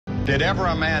Did ever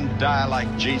a man die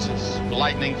like Jesus?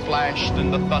 Lightning flashed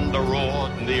and the thunder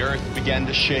roared and the earth began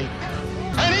to shake.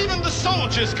 And even the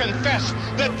soldiers confessed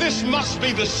that this must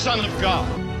be the Son of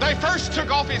God. They first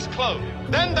took off his clothes.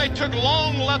 Then they took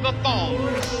long leather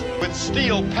thongs with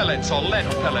steel pellets or lead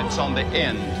pellets on the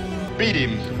end. Beat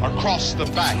him across the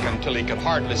back until he could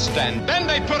hardly stand. Then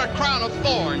they put a crown of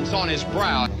thorns on his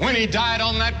brow. When he died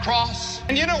on that cross,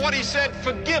 and you know what he said?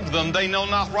 Forgive them, they know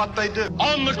not what they do.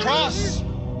 On the cross,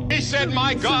 he said,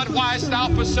 my God, why hast thou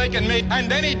forsaken me? And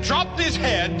then he dropped his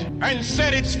head and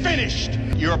said, it's finished.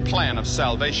 Your plan of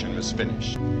salvation was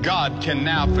finished. God can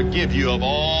now forgive you of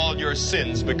all your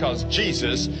sins because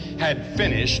Jesus had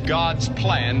finished God's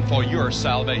plan for your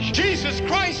salvation. Jesus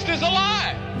Christ is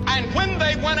alive. And when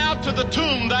they went out to the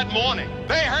tomb that morning,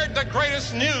 they heard the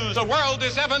greatest news the world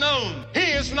has ever known.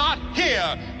 He is not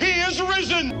here. He is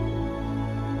risen.